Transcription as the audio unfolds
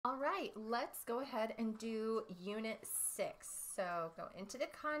right, let's go ahead and do Unit 6. So go into the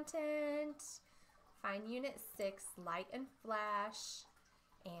content, find Unit 6, Light and Flash,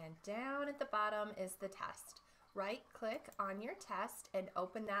 and down at the bottom is the test. Right-click on your test and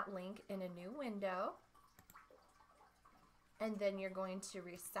open that link in a new window. And then you're going to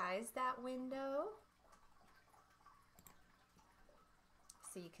resize that window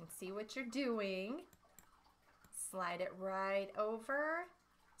so you can see what you're doing. Slide it right over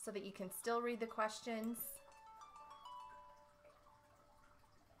so that you can still read the questions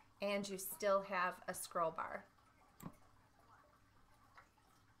and you still have a scroll bar.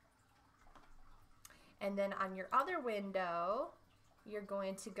 And then on your other window, you're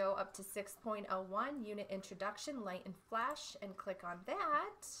going to go up to 6.01, Unit Introduction, Light and Flash, and click on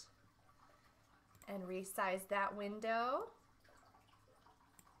that and resize that window.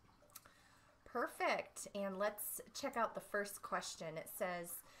 Perfect. And let's check out the first question. It says,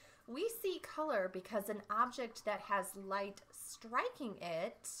 we see color because an object that has light striking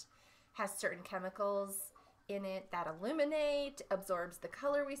it has certain chemicals in it that illuminate, absorbs the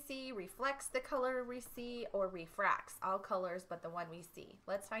color we see, reflects the color we see, or refracts all colors but the one we see.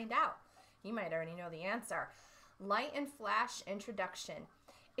 Let's find out. You might already know the answer. Light and Flash introduction.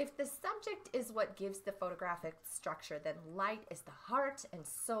 If the subject is what gives the photographic structure, then light is the heart and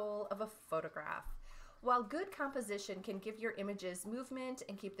soul of a photograph. While good composition can give your images movement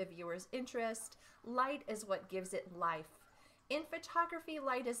and keep the viewer's interest, light is what gives it life. In photography,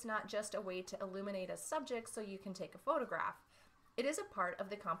 light is not just a way to illuminate a subject so you can take a photograph. It is a part of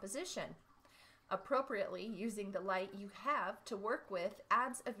the composition. Appropriately using the light you have to work with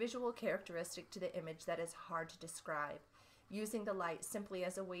adds a visual characteristic to the image that is hard to describe. Using the light simply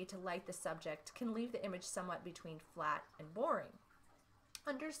as a way to light the subject can leave the image somewhat between flat and boring.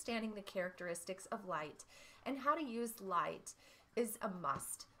 Understanding the characteristics of light and how to use light is a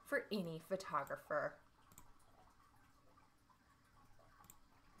must for any photographer.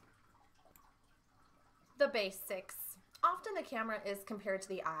 The basics. Often the camera is compared to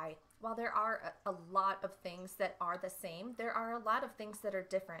the eye. While there are a lot of things that are the same, there are a lot of things that are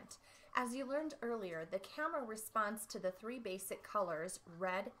different. As you learned earlier, the camera responds to the three basic colors,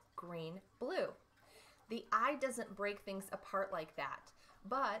 red, green, blue. The eye doesn't break things apart like that,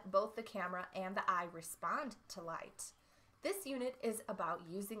 but both the camera and the eye respond to light. This unit is about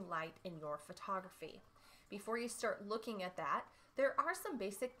using light in your photography. Before you start looking at that, there are some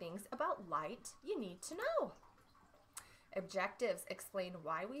basic things about light you need to know. Objectives explain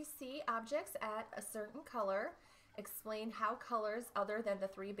why we see objects at a certain color. Explain how colors other than the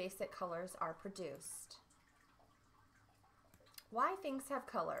three basic colors are produced. Why things have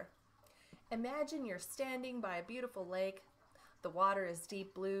color. Imagine you're standing by a beautiful lake. The water is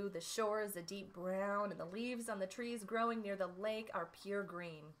deep blue, the shore is a deep brown, and the leaves on the trees growing near the lake are pure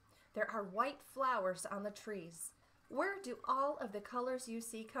green. There are white flowers on the trees. Where do all of the colors you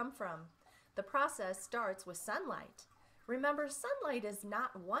see come from? The process starts with sunlight. Remember, sunlight is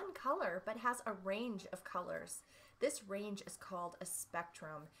not one color, but has a range of colors. This range is called a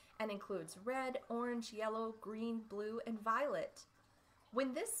spectrum and includes red, orange, yellow, green, blue, and violet.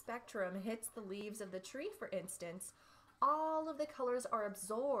 When this spectrum hits the leaves of the tree, for instance, all of the colors are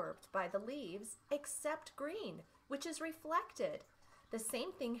absorbed by the leaves except green, which is reflected. The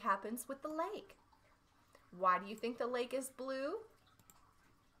same thing happens with the lake. Why do you think the lake is blue?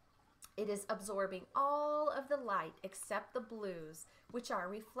 It is absorbing all of the light except the blues, which are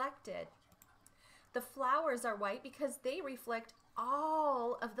reflected. The flowers are white because they reflect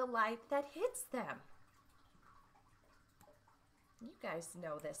all of the light that hits them. You guys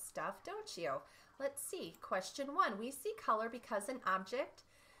know this stuff, don't you? Let's see. Question 1. We see color because an object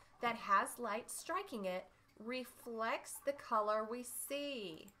that has light striking it reflects the color we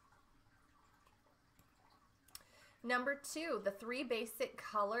see. Number 2, the three basic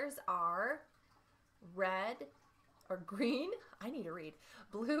colors are red or green, I need to read,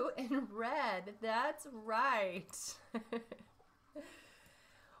 blue and red. That's right.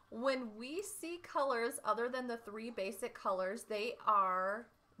 When we see colors other than the three basic colors, they are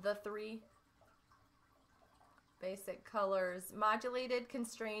the three basic colors: modulated,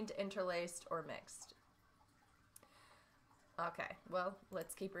 constrained, interlaced, or mixed. Okay, well,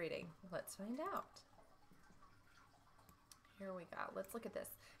 let's keep reading. Let's find out. Here we go. Let's look at this.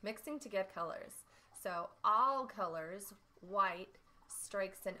 Mixing to get colors. So all colors, white,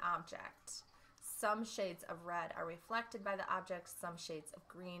 strikes an object. Some shades of red are reflected by the object. Some shades of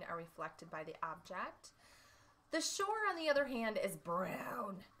green are reflected by the object. The shore, on the other hand, is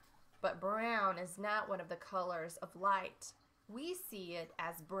brown. But brown is not one of the colors of light. We see it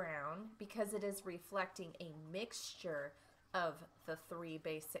as brown because it is reflecting a mixture of the three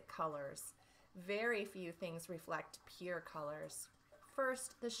basic colors. Very few things reflect pure colors.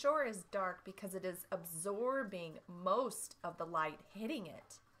 First, the shore is dark because it is absorbing most of the light hitting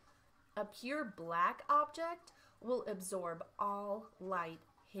it. A pure black object will absorb all light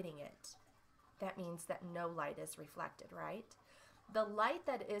hitting it. That means that no light is reflected, right? The light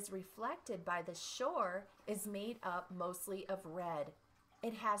that is reflected by the shore is made up mostly of red.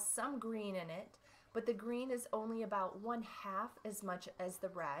 It has some green in it, but the green is only about 1/2 as much as the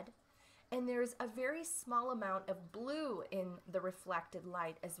red. And there's a very small amount of blue in the reflected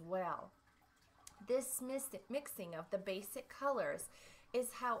light as well. This mixing of the basic colors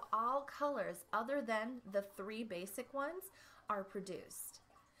is how all colors other than the three basic ones are produced.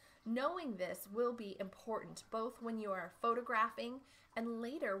 Knowing this will be important both when you are photographing and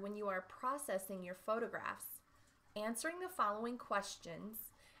later when you are processing your photographs. Answering the following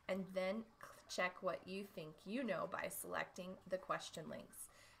questions and then check what you think you know by selecting the question links.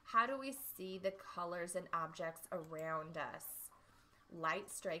 How do we see the colors and objects around us?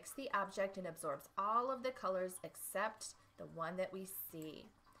 Light strikes the object and absorbs all of the colors except the one that we see.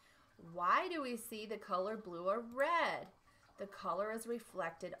 Why do we see the color blue or red? The color is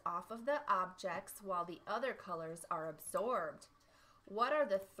reflected off of the objects while the other colors are absorbed. What are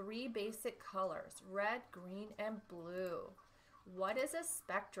the three basic colors? Red, green, and blue. What is a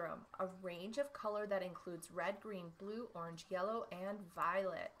spectrum? A range of color that includes red, green, blue, orange, yellow, and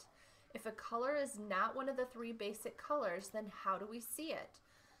violet. If a color is not one of the three basic colors, then how do we see it?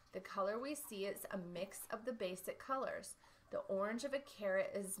 The color we see is a mix of the basic colors. The orange of a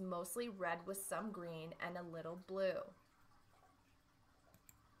carrot is mostly red with some green and a little blue.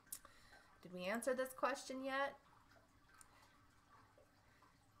 Did we answer this question yet?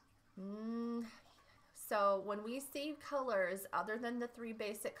 So when we see colors other than the three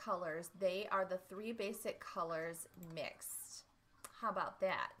basic colors, they are the three basic colors mixed. How about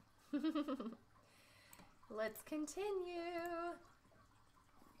that? Let's continue.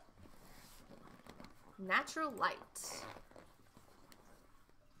 Natural light.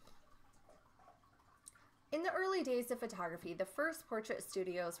 In the early days of photography, the first portrait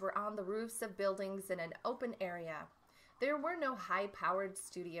studios were on the roofs of buildings in an open area. There were no high-powered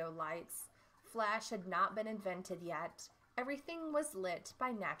studio lights. Flash had not been invented yet. Everything was lit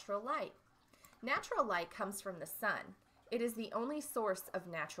by natural light. Natural light comes from the sun. It is the only source of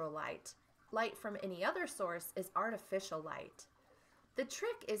natural light. Light from any other source is artificial light. The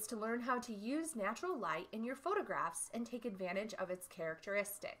trick is to learn how to use natural light in your photographs and take advantage of its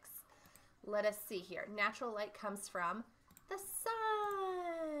characteristics. Let us see here. Natural light comes from the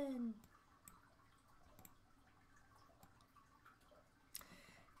sun.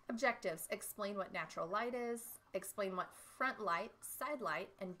 Objectives: explain what natural light is, explain what front light, side light,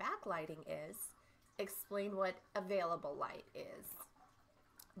 and backlighting is, explain what available light is.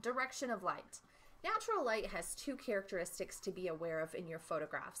 Direction of light. Natural light has two characteristics to be aware of in your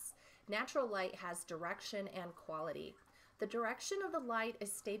photographs. Natural light has direction and quality. The direction of the light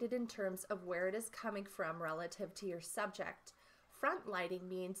is stated in terms of where it is coming from relative to your subject. Front lighting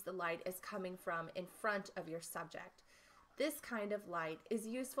means the light is coming from in front of your subject. This kind of light is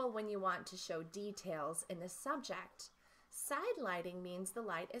useful when you want to show details in the subject. Side lighting means the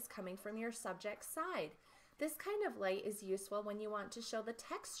light is coming from your subject's side. This kind of light is useful when you want to show the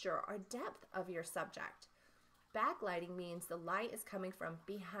texture or depth of your subject. Backlighting means the light is coming from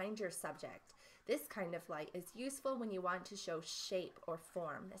behind your subject. This kind of light is useful when you want to show shape or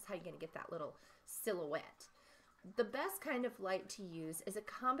form. That's how you're going to get that little silhouette. The best kind of light to use is a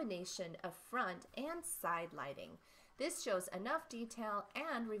combination of front and side lighting. This shows enough detail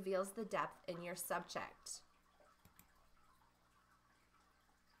and reveals the depth in your subject.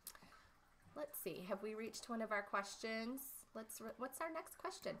 Let's see, have we reached one of our questions? What's our next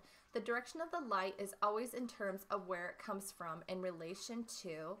question? The direction of the light is always in terms of where it comes from in relation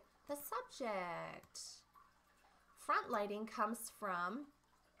to the subject. Front lighting comes from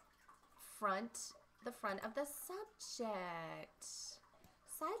the front of the subject.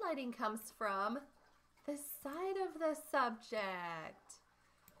 Side lighting comes from the side of the subject.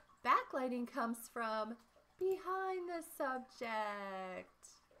 Backlighting comes from behind the subject.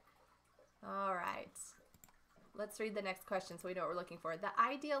 All right, let's read the next question so we know what we're looking for. The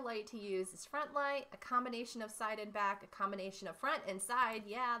ideal light to use is front light, a combination of side and back, a combination of front and side.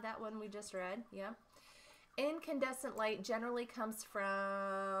 Yeah, that one we just read, yeah. Incandescent light generally comes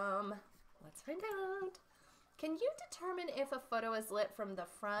from, let's find out. Can you determine if a photo is lit from the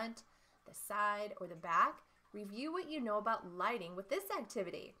front, the side, or the back? Review what you know about lighting with this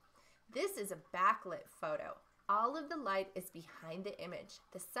activity. This is a backlit photo. All of the light is behind the image.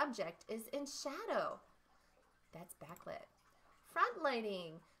 The subject is in shadow. That's backlit. Front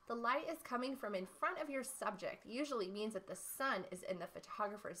lighting. The light is coming from in front of your subject. Usually means that the sun is in the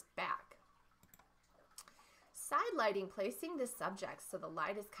photographer's back. Side lighting, placing the subject so the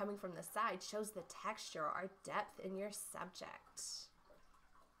light is coming from the side, shows the texture or depth in your subject.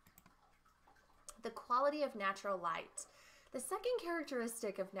 The quality of natural light. The second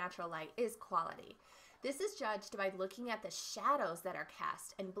characteristic of natural light is quality. This is judged by looking at the shadows that are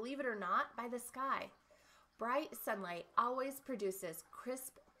cast, and believe it or not, by the sky. Bright sunlight always produces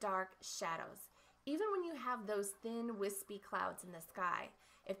crisp, dark shadows, even when you have those thin, wispy clouds in the sky.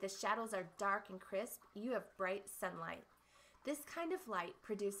 If the shadows are dark and crisp, you have bright sunlight. This kind of light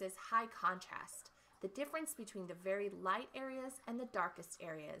produces high contrast, the difference between the very light areas and the darkest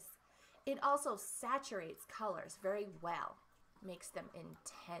areas. It also saturates colors very well, makes them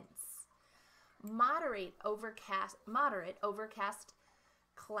intense. Moderate overcast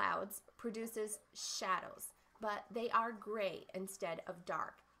clouds produces shadows, but they are gray instead of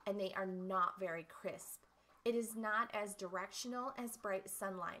dark, and they are not very crisp. It is not as directional as bright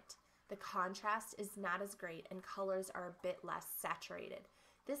sunlight. The contrast is not as great, and colors are a bit less saturated.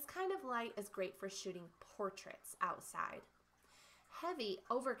 This kind of light is great for shooting portraits outside. Heavy,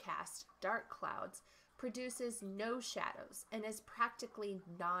 overcast, dark clouds produces no shadows and is practically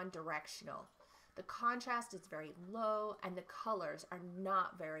non-directional. The contrast is very low and the colors are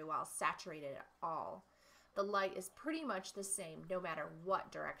not very well saturated at all. The light is pretty much the same no matter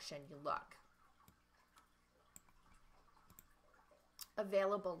what direction you look.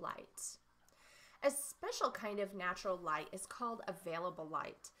 Available light. A special kind of natural light is called available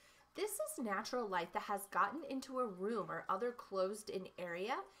light. This is natural light that has gotten into a room or other closed-in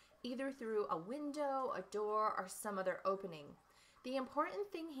area, either through a window, a door, or some other opening. The important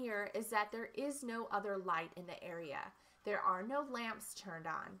thing here is that there is no other light in the area. There are no lamps turned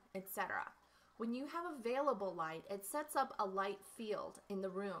on, etc. When you have available light, it sets up a light field in the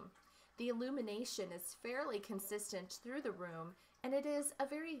room. The illumination is fairly consistent through the room, and it is a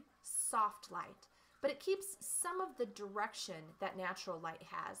very soft light, but it keeps some of the direction that natural light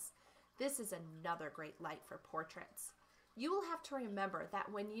has. This is another great light for portraits. You will have to remember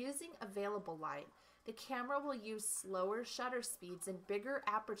that when using available light, the camera will use slower shutter speeds and bigger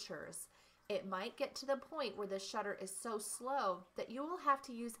apertures. It might get to the point where the shutter is so slow that you will have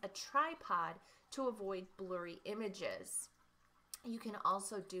to use a tripod to avoid blurry images. You can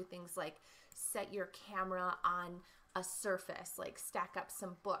also do things like set your camera on a surface, like stack up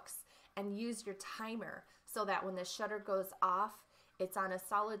some books and use your timer so that when the shutter goes off, it's on a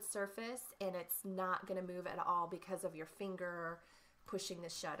solid surface and it's not going to move at all because of your finger pushing the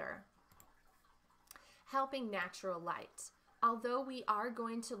shutter. Helping natural light. Although we are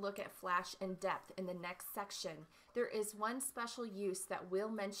going to look at flash and depth in the next section, there is one special use that we'll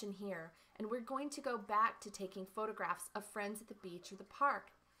mention here, and we're going to go back to taking photographs of friends at the beach or the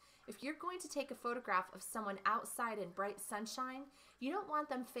park. If you're going to take a photograph of someone outside in bright sunshine, you don't want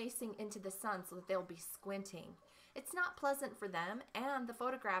them facing into the sun so that they'll be squinting. It's not pleasant for them, and the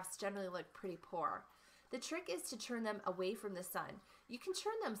photographs generally look pretty poor. The trick is to turn them away from the sun. You can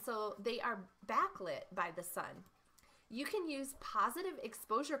turn them so they are backlit by the sun. You can use positive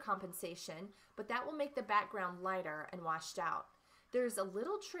exposure compensation, but that will make the background lighter and washed out. There's a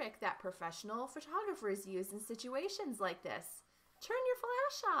little trick that professional photographers use in situations like this. Turn your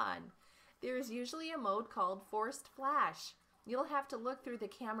flash on. There's usually a mode called forced flash. You'll have to look through the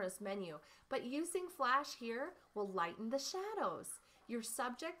camera's menu, but using flash here will lighten the shadows. Your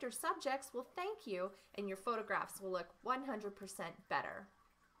subject or subjects will thank you, and your photographs will look 100% better.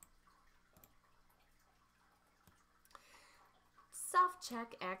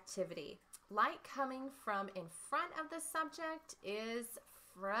 Self-check activity. Light coming from in front of the subject is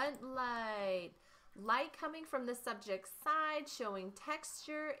front light. Light coming from the subject's side showing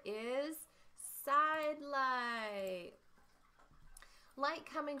texture is side light. Light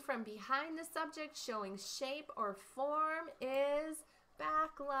coming from behind the subject showing shape or form is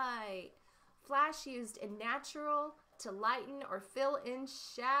backlight. Flash used in natural to lighten or fill in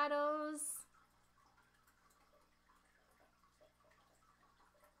shadows.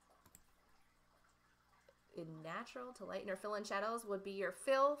 In natural to lighten or fill in shadows would be your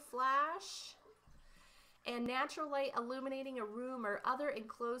fill flash. And natural light illuminating a room or other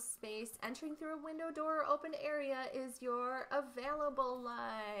enclosed space entering through a window, door, or open area is your available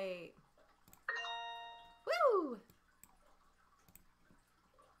light. Woo!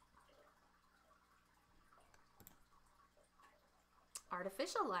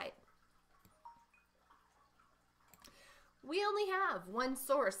 Artificial light. We only have one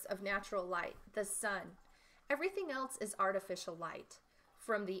source of natural light, the sun. Everything else is artificial light.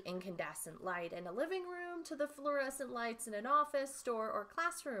 From the incandescent light in a living room welcome to the fluorescent lights in an office, store, or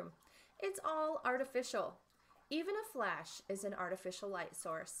classroom. It's all artificial. Even a flash is an artificial light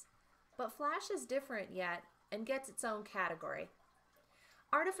source. But flash is different yet and gets its own category.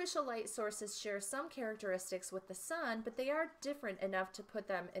 Artificial light sources share some characteristics with the sun, but they are different enough to put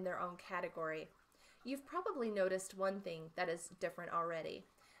them in their own category. You've probably noticed one thing that is different already.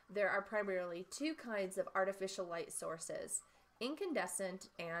 There are primarily two kinds of artificial light sources: incandescent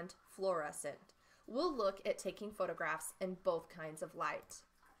and fluorescent. We'll look at taking photographs in both kinds of light.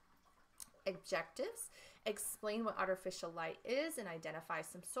 Objectives: explain what artificial light is and identify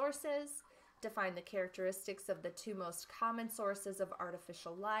some sources. Define the characteristics of the two most common sources of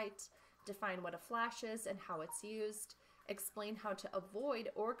artificial light. Define what a flash is and how it's used. Explain how to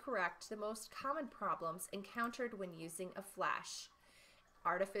avoid or correct the most common problems encountered when using a flash.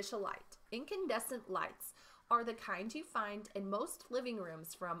 Artificial light. Incandescent lights are the kind you find in most living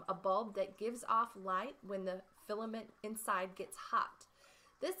rooms from a bulb that gives off light when the filament inside gets hot.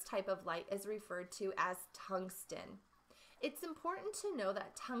 This type of light is referred to as tungsten. It's important to know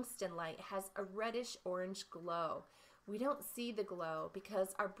that tungsten light has a reddish-orange glow. We don't see the glow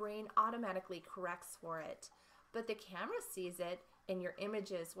because our brain automatically corrects for it, but the camera sees it and your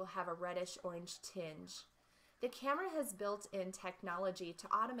images will have a reddish-orange tinge. The camera has built-in technology to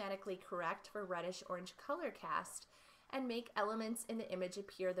automatically correct for reddish-orange color cast and make elements in the image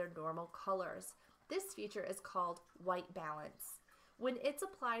appear their normal colors. This feature is called white balance. When it's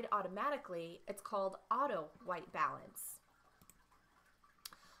applied automatically, it's called auto white balance.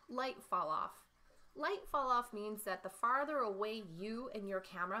 Light fall off. Light fall off means that the farther away you and your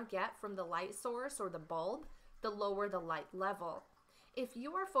camera get from the light source or the bulb, the lower the light level. If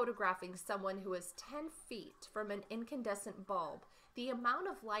you are photographing someone who is 10 feet from an incandescent bulb, the amount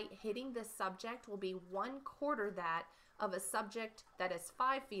of light hitting the subject will be 1/4 that of a subject that is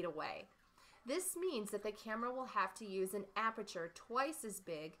 5 feet away. This means that the camera will have to use an aperture twice as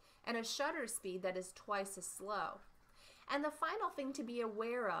big and a shutter speed that is twice as slow. And the final thing to be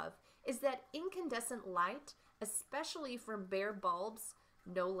aware of is that incandescent light, especially from bare bulbs,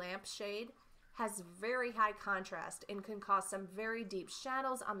 no lampshade, has very high contrast and can cause some very deep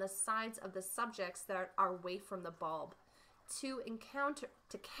shadows on the sides of the subjects that are away from the bulb. To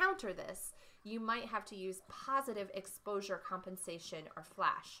counter this, you might have to use positive exposure compensation or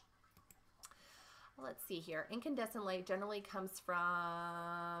flash. Let's see here. Incandescent light generally comes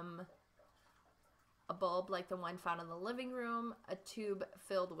from a bulb like the one found in the living room, a tube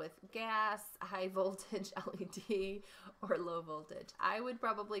filled with gas, high voltage LED, or low voltage. I would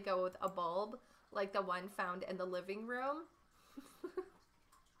probably go with a bulb like the one found in the living room.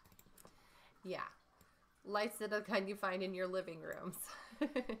 Yeah, lights that are the kind you find in your living rooms.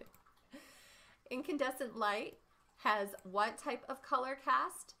 Incandescent light has what type of color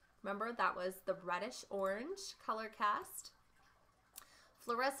cast? Remember, that was the reddish orange color cast.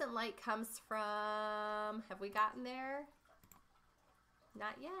 Fluorescent light comes from, have we gotten there?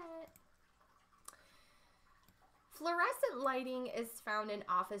 Not yet. Fluorescent lighting is found in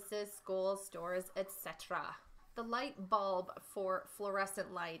offices, schools, stores, etc. The light bulb for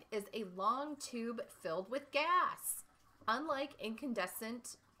fluorescent light is a long tube filled with gas. Unlike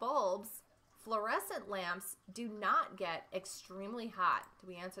incandescent bulbs, fluorescent lamps do not get extremely hot. Do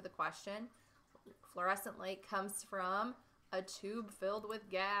we answer the question? Fluorescent light comes from a tube filled with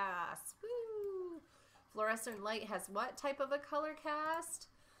gas. Woo! Fluorescent light has what type of a color cast?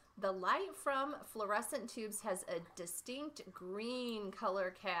 The light from fluorescent tubes has a distinct green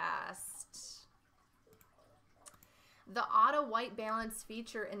color cast. The auto white balance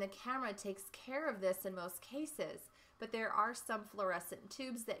feature in the camera takes care of this in most cases, but there are some fluorescent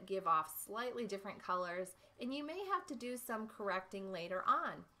tubes that give off slightly different colors, and you may have to do some correcting later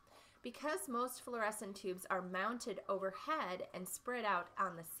on. Because most fluorescent tubes are mounted overhead and spread out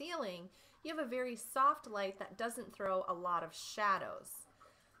on the ceiling, you have a very soft light that doesn't throw a lot of shadows.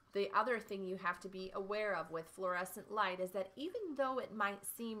 The other thing you have to be aware of with fluorescent light is that even though it might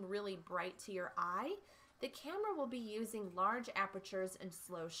seem really bright to your eye, the camera will be using large apertures and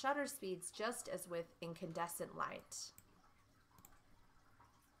slow shutter speeds, just as with incandescent light.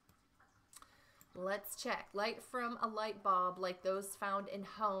 Let's check. Light from a light bulb like those found in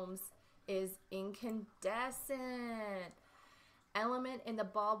homes is incandescent. Element in the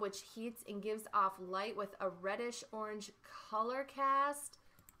bulb which heats and gives off light with a reddish orange color cast,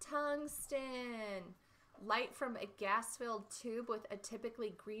 tungsten. Light from a gas-filled tube with a typically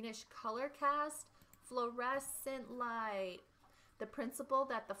greenish color cast, fluorescent light. The principle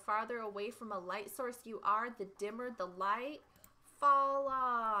that the farther away from a light source you are, the dimmer the light, fall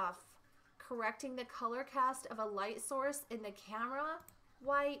off. Correcting the color cast of a light source in the camera,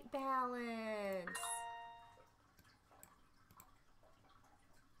 white balance.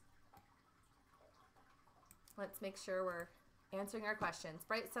 Let's make sure we're answering our questions.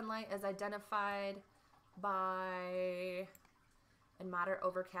 Bright sunlight is identified by, and moderate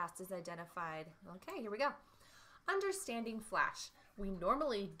overcast is identified. Okay, here we go. Understanding flash. We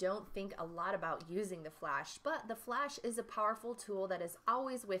normally don't think a lot about using the flash, but the flash is a powerful tool that is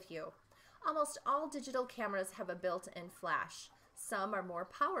always with you. Almost all digital cameras have a built-in flash. Some are more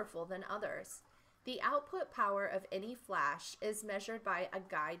powerful than others. The output power of any flash is measured by a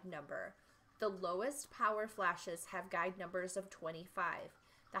guide number. The lowest power flashes have guide numbers of 25.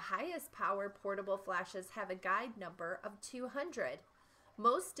 The highest power portable flashes have a guide number of 200.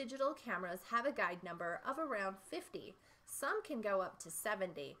 Most digital cameras have a guide number of around 50. Some can go up to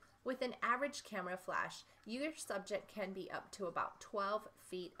 70. With an average camera flash, your subject can be up to about 12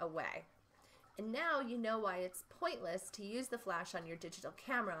 feet away. And now you know why it's pointless to use the flash on your digital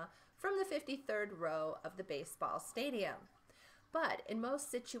camera from the 53rd row of the baseball stadium. But in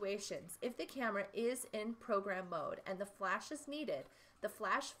most situations, if the camera is in program mode and the flash is needed, the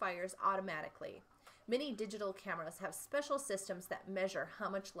flash fires automatically. Many digital cameras have special systems that measure how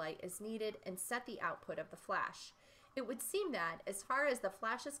much light is needed and set the output of the flash. It would seem that, as far as the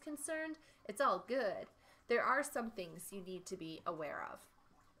flash is concerned, it's all good. There are some things you need to be aware of.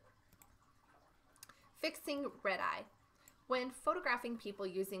 Fixing red eye. When photographing people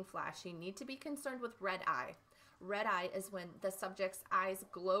using flash, you need to be concerned with red eye. Red eye is when the subject's eyes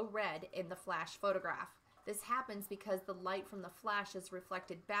glow red in the flash photograph. This happens because the light from the flash is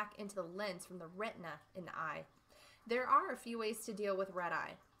reflected back into the lens from the retina in the eye. There are a few ways to deal with red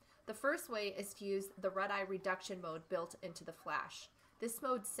eye. The first way is to use the red eye reduction mode built into the flash. This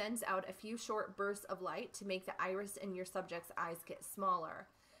mode sends out a few short bursts of light to make the iris in your subject's eyes get smaller.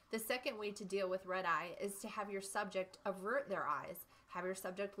 The second way to deal with red eye is to have your subject avert their eyes. Have your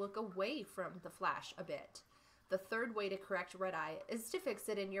subject look away from the flash a bit. The third way to correct red eye is to fix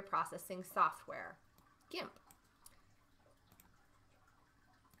it in your processing software, GIMP.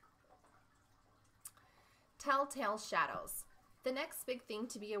 Telltale shadows. The next big thing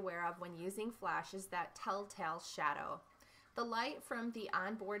to be aware of when using flash is that telltale shadow. The light from the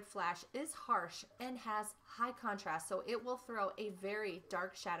onboard flash is harsh and has high contrast, so it will throw a very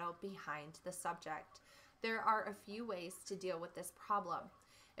dark shadow behind the subject. There are a few ways to deal with this problem.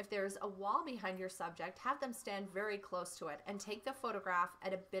 If there's a wall behind your subject, have them stand very close to it and take the photograph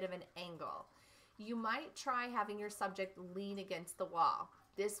at a bit of an angle. You might try having your subject lean against the wall.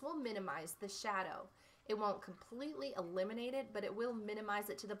 This will minimize the shadow. It won't completely eliminate it, but it will minimize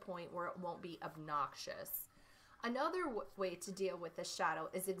it to the point where it won't be obnoxious. Another way to deal with the shadow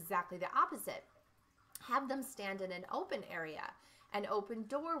is exactly the opposite. Have them stand in an open area, an open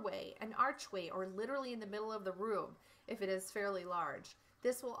doorway, an archway, or literally in the middle of the room if it is fairly large.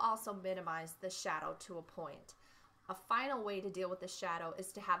 This will also minimize the shadow to a point. A final way to deal with the shadow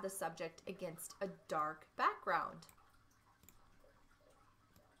is to have the subject against a dark background.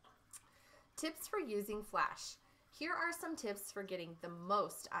 Tips for using flash. Here are some tips for getting the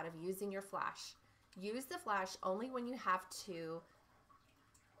most out of using your flash. Use the flash only when you have to,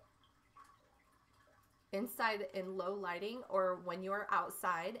 inside in low lighting, or when you are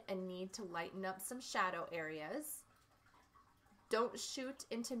outside and need to lighten up some shadow areas. Don't shoot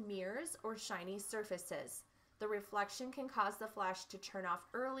into mirrors or shiny surfaces. The reflection can cause the flash to turn off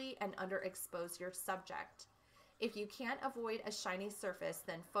early and underexpose your subject. If you can't avoid a shiny surface,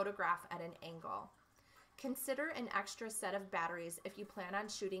 then photograph at an angle. Consider an extra set of batteries if you plan on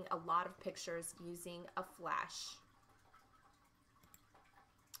shooting a lot of pictures using a flash.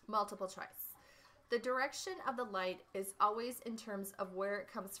 Multiple choice. The direction of the light is always in terms of where it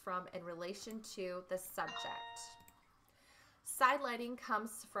comes from in relation to the subject. Side lighting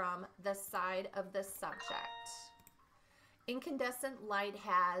comes from the side of the subject. Incandescent light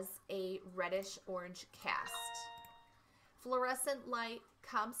has a reddish-orange cast. Fluorescent light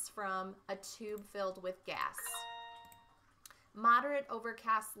comes from a tube filled with gas. Moderate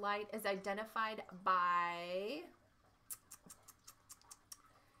overcast light is identified by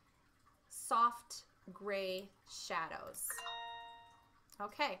soft gray shadows.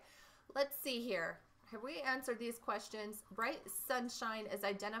 Okay, let's see here. Have we answered these questions? Bright sunshine is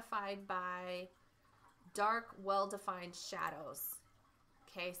identified by dark, well-defined shadows.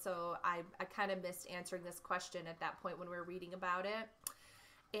 Okay, so I kind of missed answering this question at that point when we were reading about it.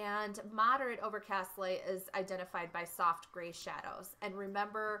 And moderate overcast light is identified by soft gray shadows. And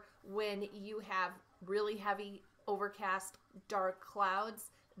remember, when you have really heavy overcast dark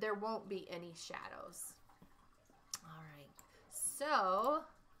clouds, there won't be any shadows. All right, so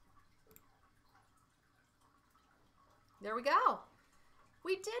there we go.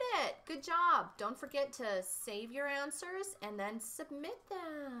 We did it. Good job. Don't forget to save your answers and then submit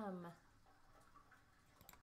them.